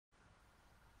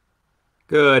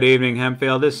Good evening,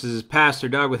 Hempfield. This is Pastor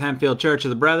Doug with Hempfield Church of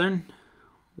the Brethren.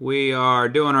 We are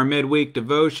doing our midweek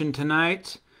devotion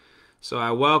tonight. So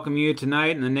I welcome you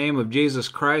tonight in the name of Jesus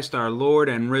Christ, our Lord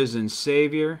and risen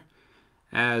Savior,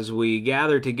 as we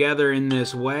gather together in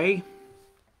this way.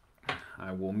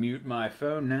 I will mute my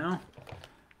phone now.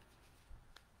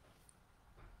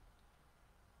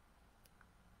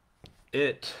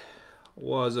 It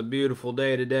was a beautiful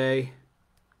day today.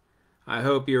 I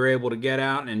hope you're able to get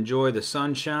out and enjoy the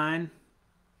sunshine.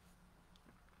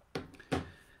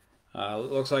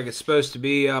 Looks like it's supposed to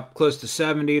be up close to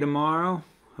 70 tomorrow.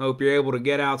 Hope you're able to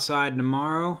get outside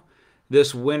tomorrow.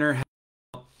 This winter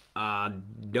has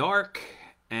dark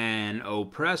and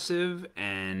oppressive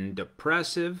and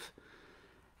depressive,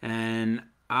 and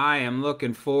I am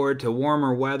looking forward to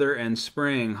warmer weather and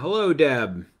spring. Hello,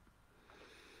 Deb.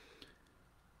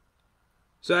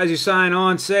 So as you sign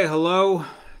on, say hello.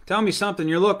 Tell me something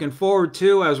you're looking forward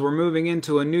to as we're moving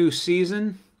into a new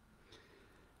season.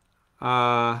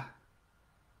 Tell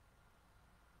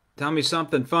me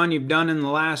something fun you've done in the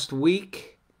last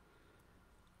week.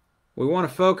 We want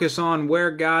to focus on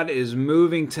where God is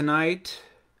moving tonight,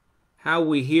 how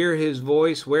we hear His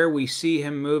voice, where we see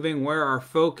Him moving, where our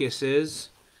focus is.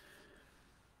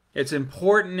 It's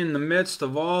important in the midst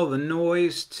of all the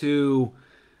noise to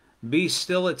be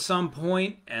still at some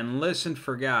point and listen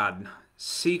for God.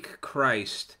 Seek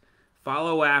Christ.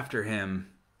 Follow after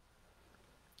Him.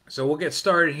 So we'll get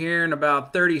started here in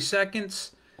about 30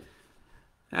 seconds.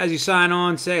 As you sign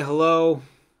on, say hello.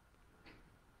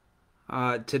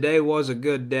 Today was a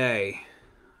good day.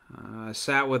 I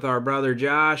sat with our brother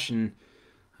Josh and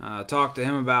talked to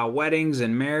him about weddings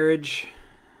and marriage.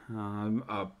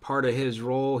 A part of his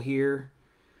role here.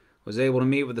 Was able to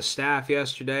meet with the staff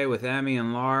yesterday with Emmy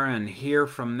and Laura and hear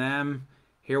from them.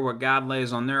 Hear what God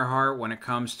lays on their heart when it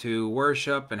comes to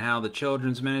worship and how the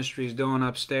children's ministry is doing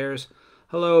upstairs.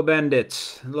 Hello,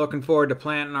 Bendits. Looking forward to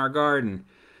planting our garden.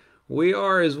 We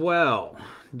are as well.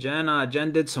 Jen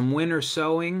did some winter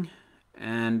sowing,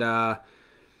 and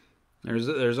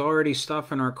there's already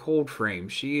stuff in our cold frame.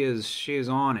 She is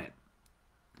on it.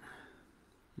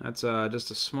 That's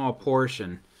just a small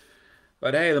portion.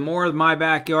 But hey, the more of my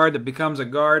backyard that becomes a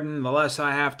garden, the less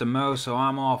I have to mow, so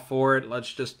I'm all for it.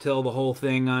 Let's just till the whole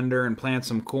thing under and plant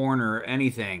some corn or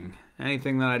anything.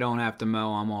 Anything that I don't have to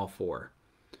mow, I'm all for.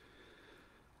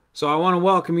 So I want to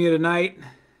welcome you tonight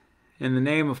in the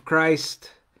name of Christ.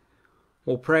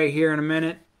 We'll pray here in a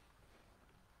minute,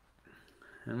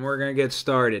 and we're going to get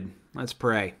started. Let's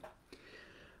pray.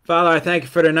 Father, I thank you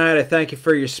for tonight. I thank you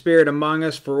for your Spirit among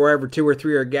us, for wherever two or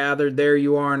three are gathered, there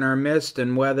you are in our midst.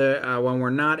 And whether when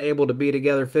we're not able to be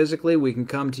together physically, we can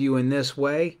come to you in this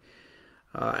way.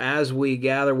 As we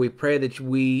gather, we pray that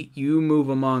you move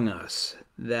among us,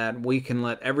 that we can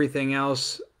let everything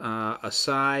else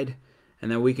aside,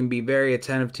 and that we can be very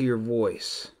attentive to your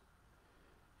voice.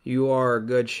 You are a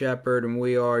good shepherd, and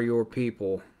we are your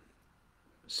people.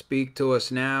 Speak to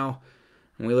us now,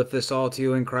 and we lift this all to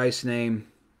you in Christ's name.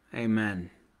 Amen.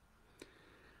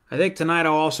 I think tonight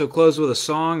I'll also close with a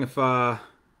song if I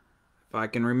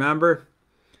can remember.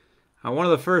 One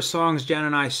of the first songs Jen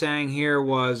and I sang here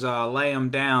was Lay 'Em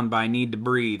Down by Need to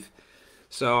Breathe.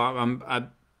 So I've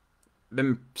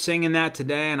been singing that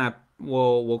today, and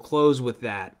we'll close with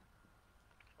that.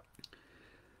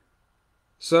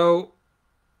 So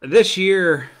this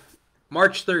year,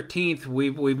 March 13th,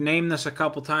 we've named this a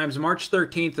couple times. March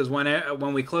 13th is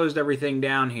when we closed everything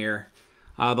down here.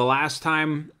 One of the last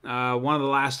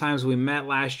times we met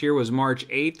last year was March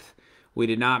 8th. We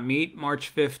did not meet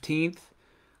March 15th.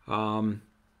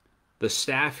 The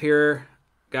staff here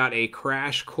got a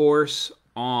crash course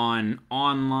on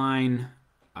online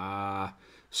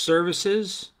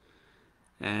services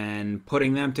and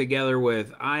putting them together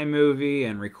with iMovie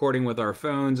and recording with our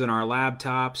phones and our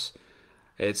laptops.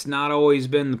 It's not always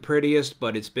been the prettiest,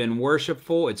 but it's been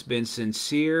worshipful, it's been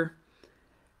sincere,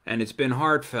 and it's been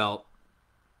heartfelt.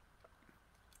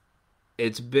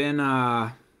 It's been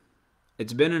an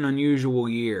unusual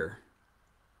year,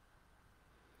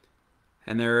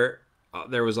 and there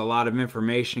was a lot of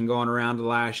information going around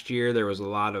last year. There was a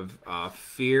lot of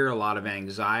fear, a lot of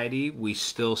anxiety. We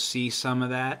still see some of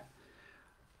that,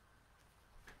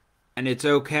 and it's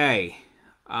okay.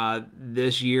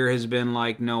 This year has been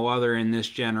like no other in this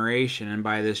generation, and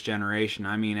by this generation,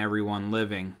 I mean everyone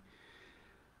living.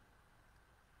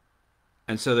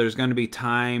 And so there's going to be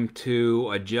time to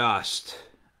adjust,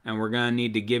 and we're going to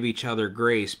need to give each other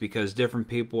grace because different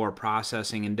people are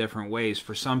processing in different ways.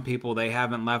 For some people, they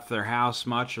haven't left their house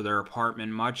much or their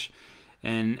apartment much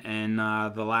in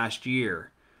the last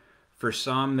year. For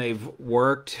some, they've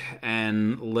worked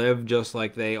and lived just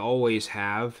like they always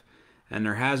have, and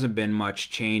there hasn't been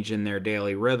much change in their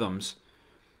daily rhythms.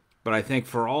 But I think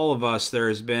for all of us, there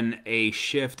has been a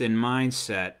shift in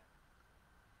mindset,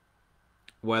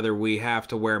 whether we have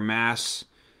to wear masks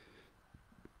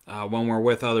when we're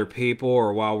with other people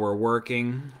or while we're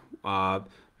working.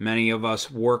 Many of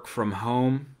us work from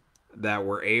home that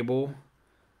we're able.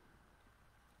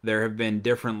 There have been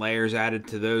different layers added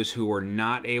to those who were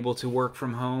not able to work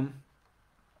from home.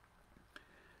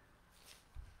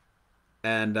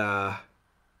 And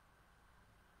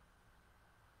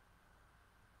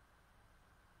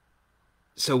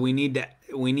so we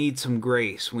need some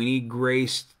grace. We need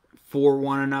grace for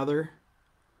one another.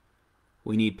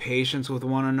 We need patience with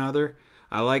one another.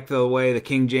 I like the way the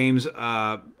King James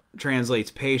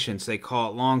translates patience. They call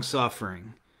it long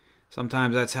suffering.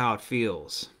 Sometimes that's how it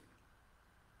feels.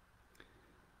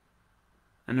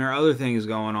 And there are other things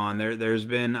going on. There's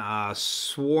been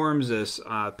swarms this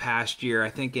past year, I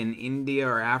think in India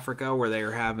or Africa, where they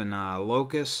were having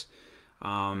locusts.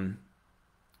 There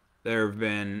have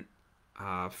been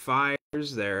fires.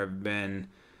 There have been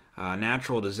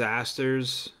natural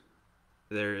disasters.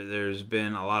 There's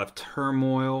been a lot of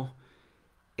turmoil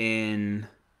in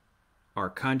our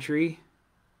country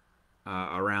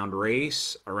around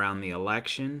race, around the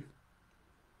election.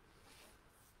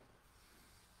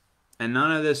 And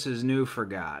none of this is new for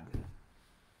God.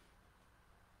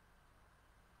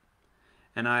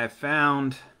 And I have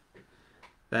found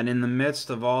that in the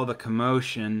midst of all the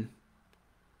commotion,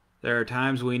 there are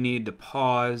times we need to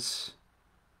pause,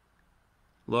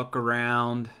 look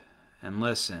around, and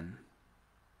listen.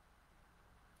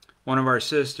 One of our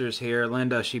sisters here,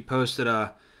 Linda, she posted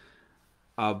a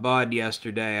bud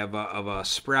yesterday of a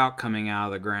sprout coming out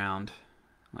of the ground,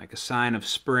 like a sign of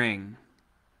spring.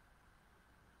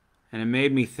 And it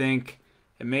made me think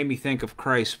of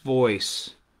Christ's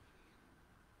voice.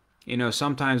 You know,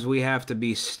 sometimes we have to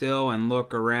be still and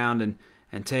look around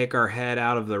and take our head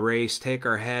out of the race, take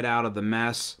our head out of the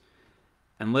mess,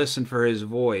 and listen for his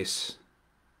voice.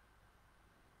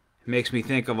 It makes me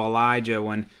think of Elijah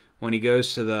when he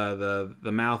goes to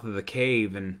the mouth of the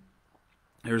cave, and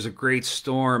there's a great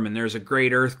storm and there's a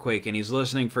great earthquake, and he's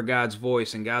listening for God's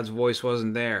voice, and God's voice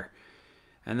wasn't there.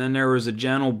 And then there was a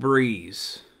gentle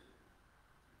breeze,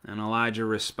 and Elijah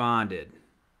responded.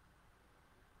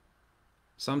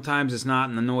 Sometimes it's not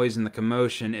in the noise and the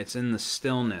commotion, it's in the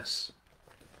stillness.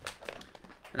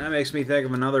 And that makes me think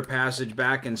of another passage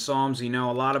back in Psalms. You know,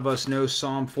 a lot of us know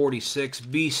Psalm 46,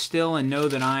 "Be still and know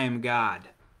that I am God."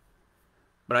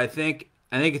 But I think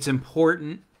it's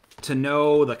important to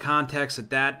know the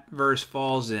context that verse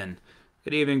falls in.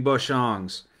 Good evening,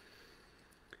 Bushongs.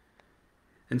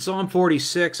 In Psalm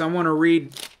 46, I want to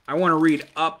read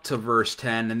up to verse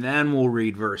 10, and then we'll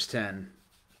read verse 10.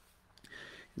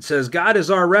 It says, "God is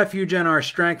our refuge and our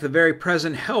strength, a very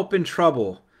present help in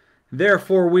trouble.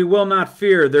 Therefore we will not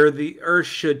fear, though the earth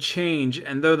should change,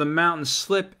 and though the mountains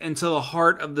slip into the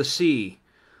heart of the sea.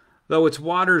 Though its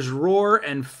waters roar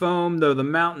and foam, though the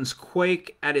mountains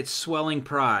quake at its swelling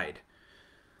pride."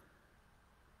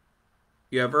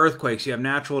 You have earthquakes, you have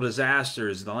natural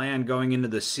disasters, the land going into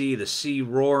the sea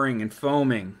roaring and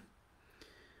foaming.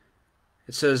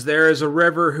 It says, "There is a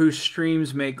river whose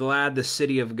streams make glad the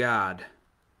city of God,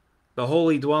 the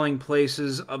holy dwelling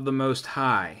places of the Most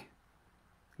High.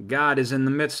 God is in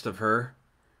the midst of her.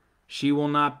 She will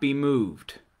not be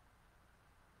moved.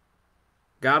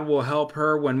 God will help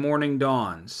her when morning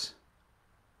dawns."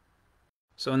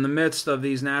 So in the midst of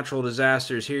these natural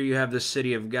disasters, here you have the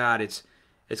city of God. It's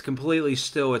completely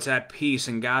still, it's at peace,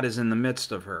 and God is in the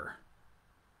midst of her.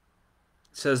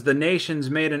 It says, "The nations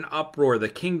made an uproar, the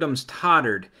kingdoms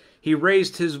tottered. He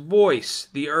raised his voice,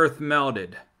 the earth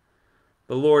melted.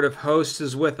 The Lord of hosts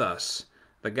is with us.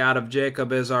 The God of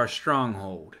Jacob is our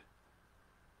stronghold.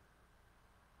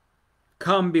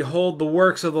 Come, behold the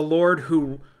works of the Lord,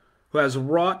 who has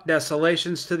wrought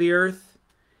desolations to the earth.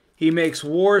 He makes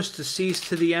wars to cease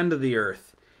to the end of the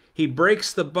earth. He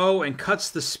breaks the bow and cuts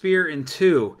the spear in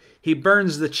two. He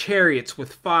burns the chariots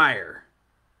with fire."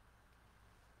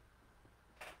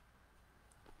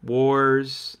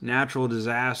 Wars, natural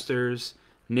disasters,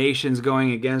 nations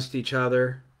going against each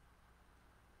other.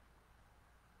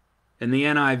 In the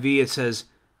NIV it says,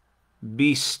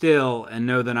 "Be still and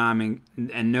know that I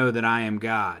am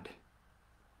God."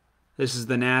 This is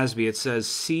the NASB. It says,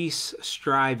 "Cease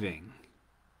striving."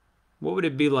 What would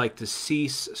it be like to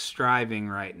cease striving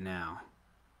right now?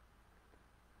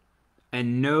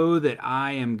 "And know that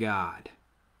I am God.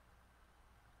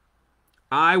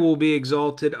 I will be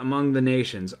exalted among the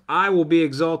nations. I will be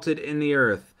exalted in the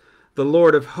earth. The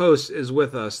Lord of hosts is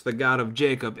with us. The God of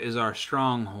Jacob is our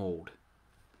stronghold.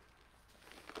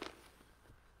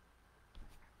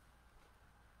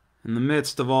 In the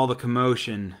midst of all the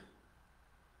commotion,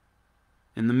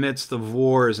 in the midst of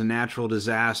wars and natural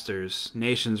disasters,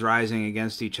 nations rising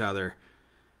against each other,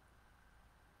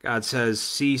 God says,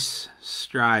 cease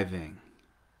striving.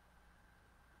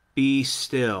 Be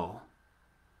still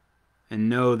and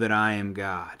know that I am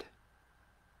God.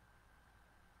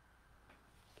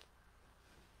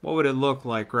 What would it look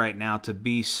like right now to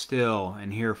be still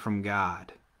and hear from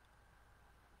God?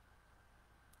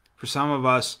 For some of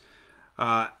us,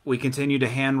 we continue to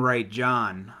handwrite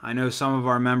John. I know some of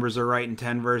our members are writing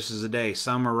 10 verses a day.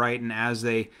 Some are writing as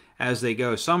they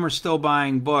go. Some are still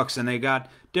buying books, and they got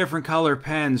different color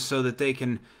pens so that they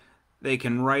can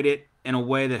write it in a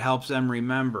way that helps them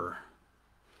remember.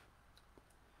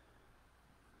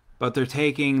 But they're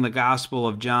taking the Gospel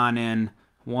of John in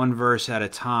one verse at a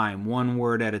time, one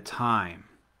word at a time.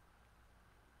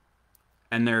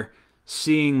 And they're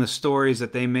seeing the stories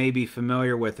that they may be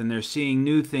familiar with, and they're seeing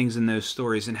new things in those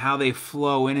stories and how they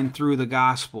flow in and through the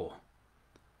gospel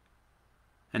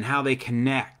and how they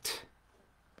connect.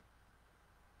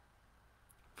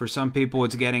 For some people,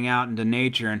 it's getting out into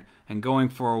nature and going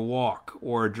for a walk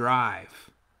or a drive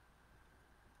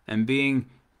and being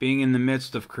in the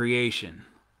midst of creation,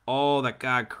 all that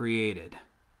God created,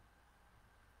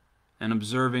 and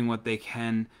observing what they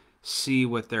can see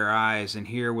with their eyes and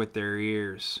hear with their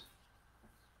ears.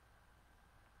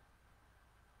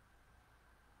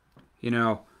 You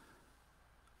know,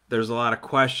 there's a lot of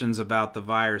questions about the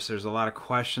virus. There's a lot of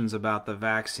questions about the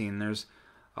vaccine. There's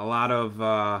a lot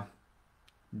of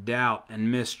doubt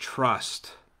and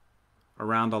mistrust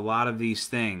around a lot of these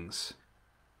things.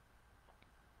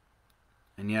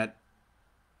 And yet,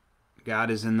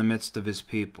 God is in the midst of His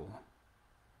people.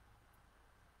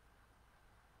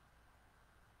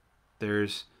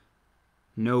 There's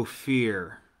no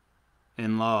fear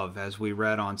in love, as we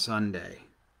read on Sunday.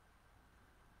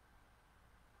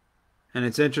 And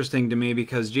it's interesting to me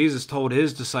because Jesus told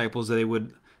His disciples that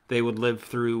they would live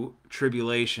through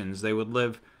tribulations. They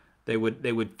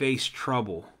would face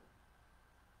trouble.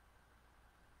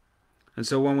 And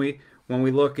so when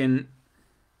we look in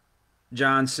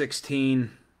John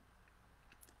 16,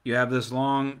 you have this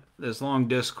long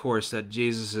discourse that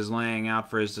Jesus is laying out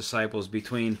for His disciples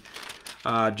between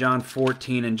John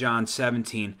 14 and John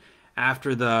 17,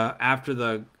 after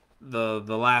the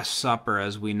Last Supper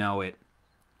as we know it,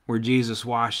 where Jesus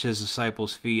washed His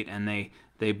disciples' feet and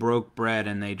they broke bread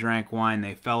and they drank wine,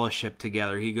 they fellowshiped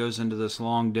together. He goes into this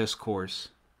long discourse.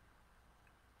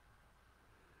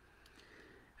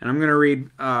 And I'm going to read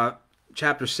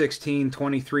chapter 16,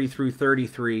 23 through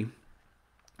 33.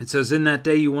 It says, "In that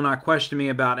day you will not question me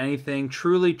about anything.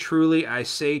 Truly, truly, I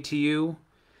say to you,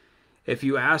 if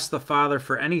you ask the Father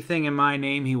for anything in my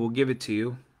name, He will give it to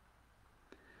you.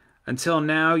 Until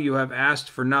now you have asked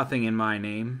for nothing in my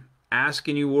name. Ask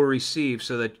and you will receive,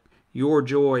 so that your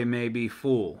joy may be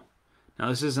full." Now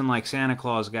this isn't like Santa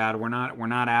Claus, God. We're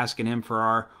not asking Him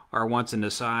for our wants and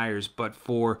desires, but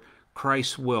for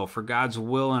Christ's will, for God's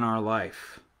will in our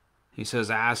life. He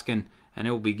says, ask and it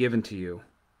will be given to you.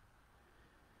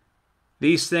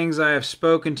 "These things I have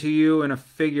spoken to you in a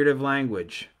figurative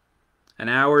language. An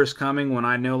hour is coming when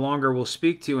I no longer will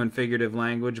speak to you in figurative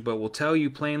language, but will tell you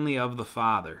plainly of the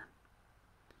Father.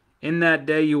 In that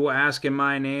day you will ask in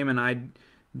my name, and I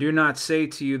do not say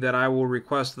to you that I will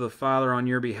request of the Father on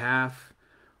your behalf,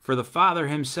 for the Father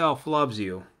Himself loves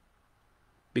you,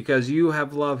 because you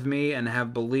have loved me and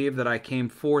have believed that I came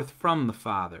forth from the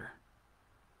Father.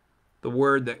 The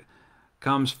word that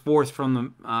comes forth from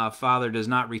the Father does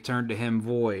not return to Him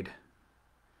void.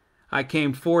 I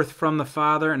came forth from the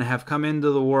Father and have come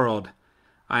into the world.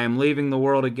 I am leaving the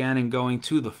world again and going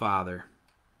to the Father."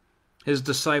 His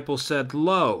disciples said,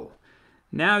 "Lo,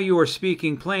 now you are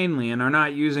speaking plainly and are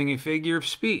not using a figure of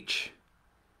speech.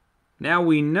 Now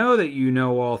we know that you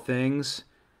know all things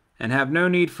and have no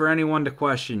need for anyone to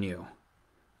question you.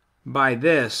 By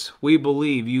this we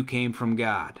believe you came from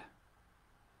God."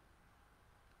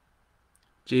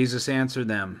 Jesus answered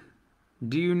them,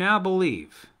 "Do you now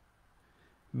believe?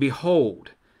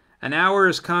 Behold, an hour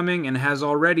is coming and has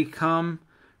already come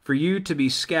for you to be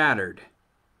scattered,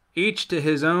 each to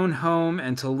his own home,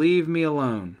 and to leave me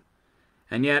alone.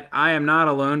 And yet I am not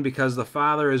alone, because the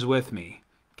Father is with me."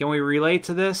 Can we relate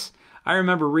to this? I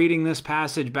remember reading this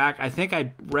passage back. I think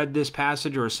I read this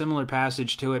passage or a similar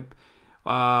passage to it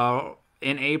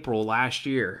in April last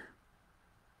year.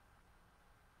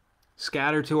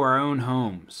 Scattered to our own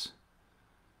homes.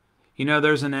 You know,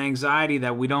 there's an anxiety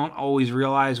that we don't always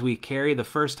realize we carry. The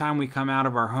first time we come out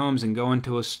of our homes and go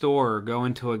into a store or go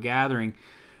into a gathering,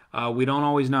 we don't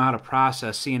always know how to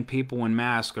process seeing people in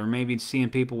masks or maybe seeing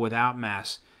people without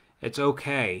masks. It's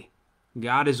okay.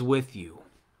 God is with you.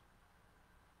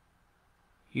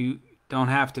 You don't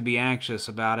have to be anxious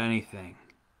about anything.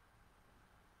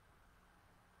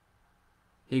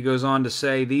 He goes on to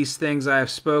say, "These things I have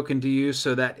spoken to you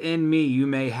so that in me you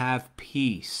may have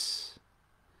peace."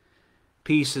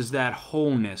 Peace is that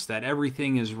wholeness, that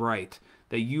everything is right,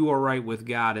 that you are right with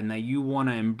God, and that you want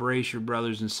to embrace your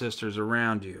brothers and sisters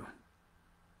around you.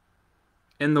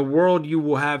 In the world you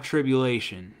will have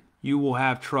tribulation, you will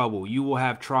have trouble, you will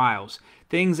have trials,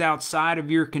 things outside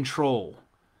of your control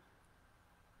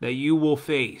that you will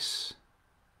face.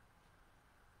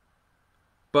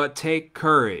 But take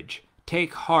courage,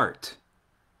 take heart.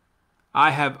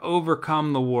 I have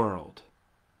overcome the world.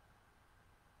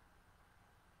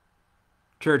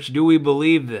 Church, do we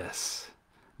believe this?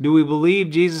 Do we believe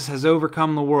Jesus has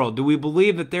overcome the world? Do we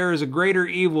believe that there is a greater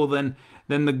evil than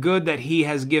the good that he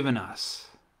has given us?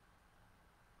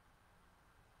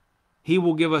 He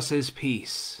will give us his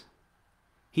peace.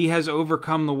 He has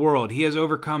overcome the world. He has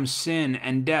overcome sin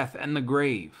and death and the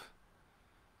grave.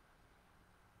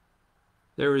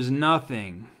 There is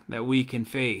nothing that we can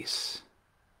face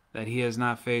that he has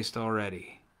not faced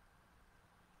already.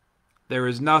 There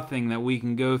is nothing that we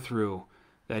can go through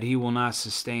that he will not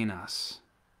sustain us.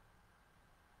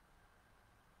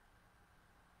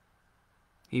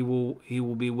 He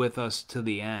will be with us to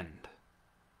the end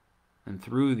and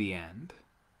through the end.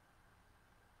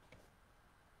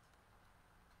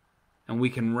 And we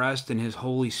can rest in his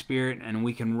Holy Spirit, and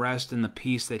we can rest in the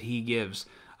peace that he gives,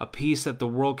 a peace that the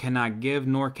world cannot give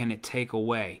nor can it take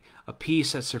away, a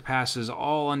peace that surpasses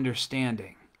all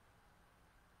understanding.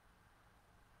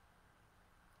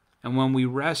 And when we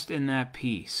rest in that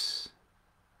peace,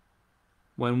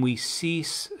 when we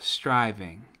cease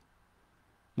striving,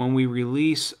 when we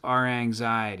release our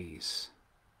anxieties,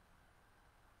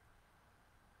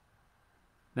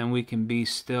 then we can be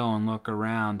still and look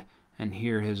around and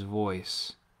hear his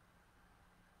voice.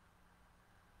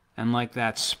 And like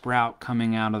that sprout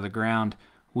coming out of the ground,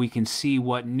 we can see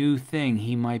what new thing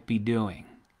he might be doing.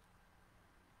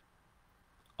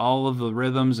 All of the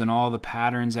rhythms and all the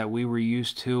patterns that we were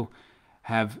used to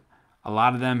a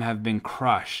lot of them have been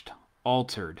crushed,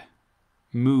 altered,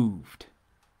 moved.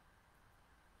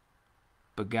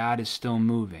 But God is still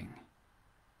moving.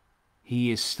 He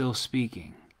is still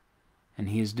speaking, and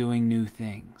he is doing new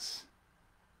things.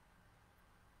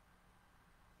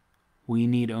 We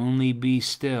need only be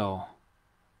still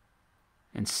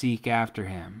and seek after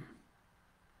him.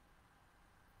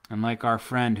 And like our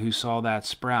friend who saw that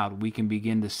sprout, we can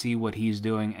begin to see what he's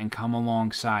doing and come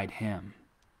alongside him.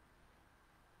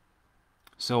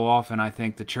 So often I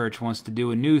think the church wants to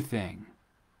do a new thing,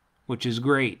 which is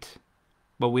great,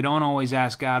 but we don't always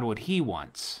ask God what he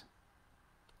wants.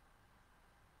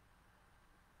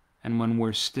 And when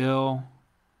we're still,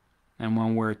 and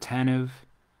when we're attentive,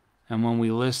 and when we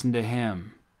listen to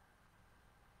him,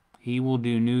 he will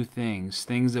do new things,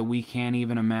 things that we can't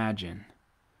even imagine,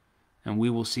 and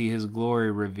we will see his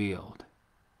glory revealed.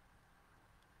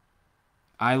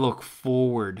 I look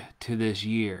forward to this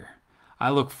year. I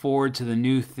look forward to the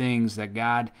new things that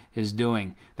God is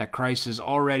doing, that Christ is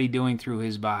already doing through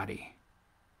his body.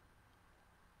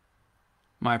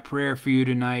 My prayer for you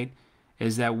tonight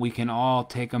is that we can all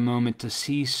take a moment to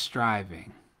cease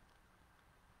striving,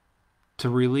 to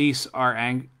release our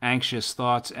anxious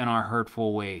thoughts and our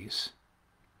hurtful ways,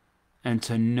 and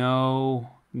to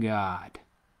know God,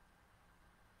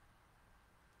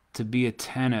 to be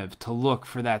attentive, to look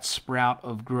for that sprout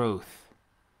of growth,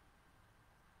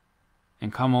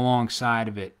 and come alongside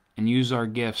of it and use our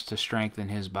gifts to strengthen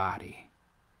his body.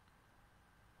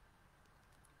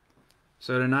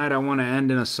 So tonight I want to end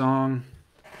in a song.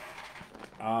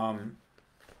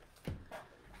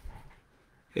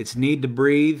 It's Need to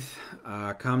Breathe.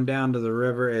 Come down to the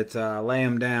river. It's Lay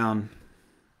 'Em Down.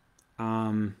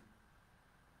 Jen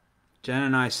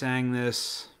and I sang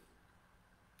this,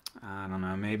 I don't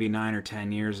know, maybe 9 or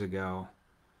 10 years ago.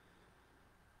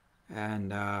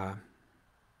 And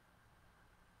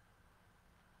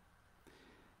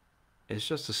it's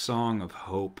just a song of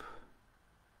hope.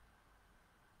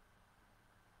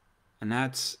 And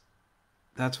that's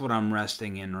what I'm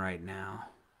resting in right now.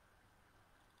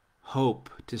 Hope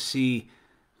to see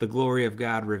the glory of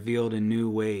God revealed in new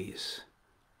ways.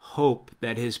 Hope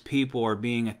that his people are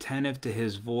being attentive to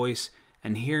his voice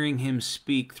and hearing him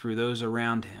speak through those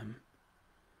around him.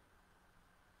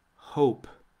 Hope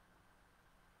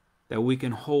that we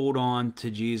can hold on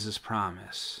to Jesus'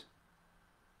 promise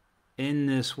In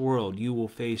this world you will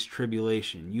face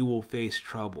tribulation, you will face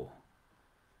trouble.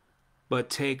 But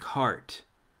take heart,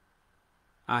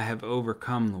 I have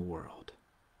overcome the world.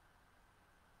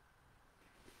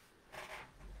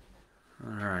 All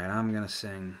right, I'm going to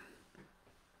sing.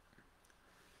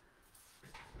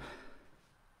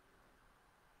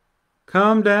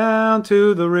 Come down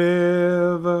to the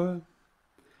river,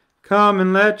 come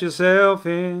and let yourself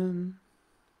in.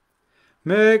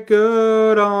 Make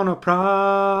good on a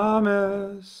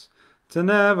promise to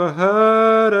never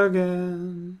hurt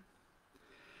again.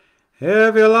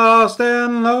 If you're lost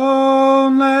and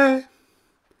lonely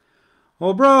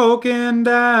or broken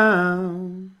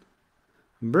down,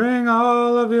 bring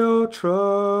all of your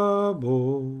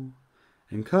trouble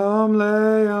and come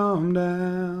lay 'em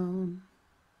down.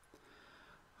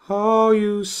 All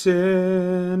you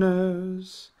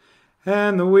sinners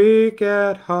and the weak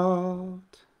at heart,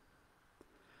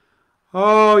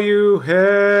 all you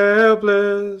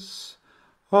helpless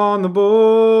on the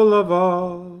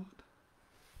boulevard,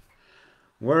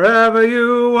 wherever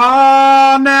you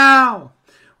are now,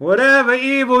 whatever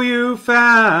evil you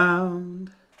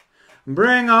found,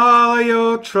 bring all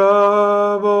your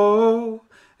trouble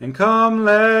and come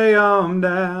lay 'em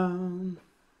down.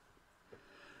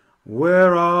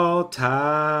 We're all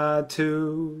tied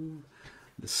to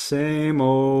the same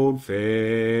old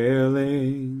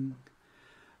failing,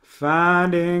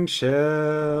 finding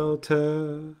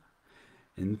shelter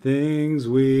in things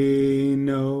we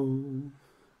know.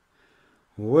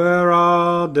 We're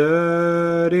all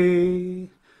dirty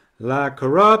like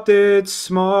corrupted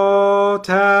small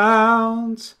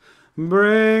towns.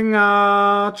 Bring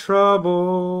our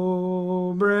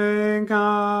trouble,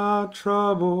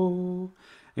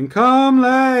 and come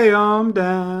lay 'em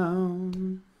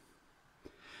down.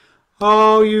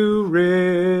 All you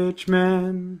rich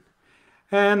men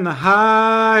and the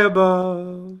high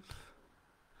above,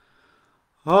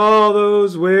 all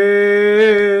those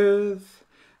with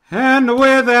and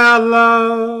without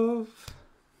love,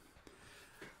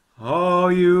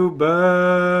 all you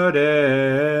burdened,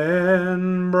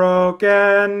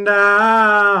 broken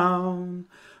down,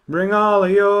 bring all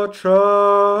of your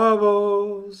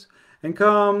troubles and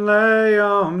come lay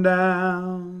 'em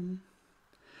down.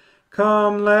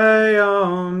 Come lay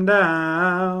 'em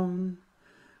down.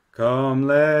 Come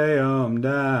lay 'em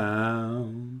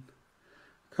down.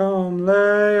 Come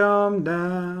lay 'em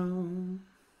down.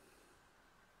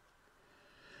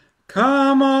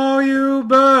 Come all you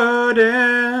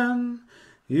burdened,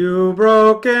 you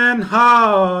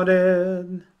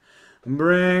broken-hearted,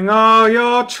 bring all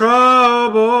your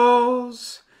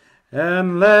troubles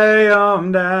and lay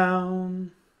 'em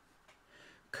down.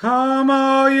 Come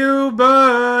all you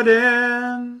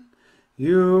burdened,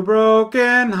 you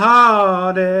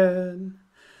broken-hearted,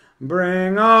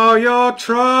 bring all your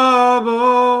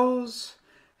troubles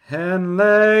and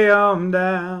lay 'em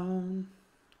down.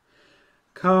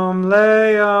 Come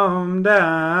lay 'em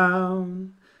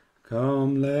down.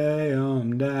 Come lay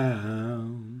 'em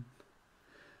down.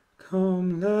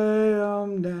 Come lay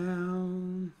 'em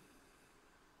down.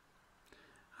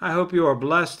 I hope you are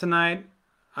blessed tonight.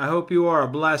 I hope you are a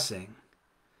blessing.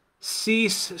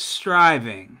 Cease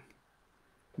striving.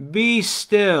 Be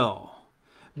still.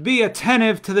 Be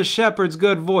attentive to the shepherd's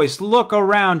good voice. Look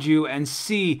around you and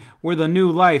see where the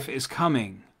new life is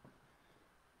coming.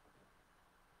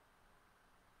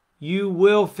 You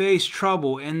will face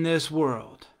trouble in this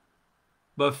world,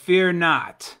 but fear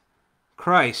not.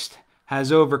 Christ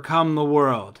has overcome the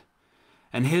world,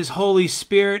 and His Holy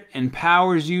Spirit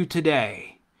empowers you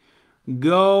today.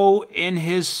 Go in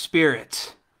His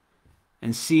Spirit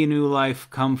and see new life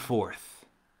come forth.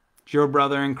 It's your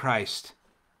brother in Christ.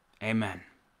 Amen.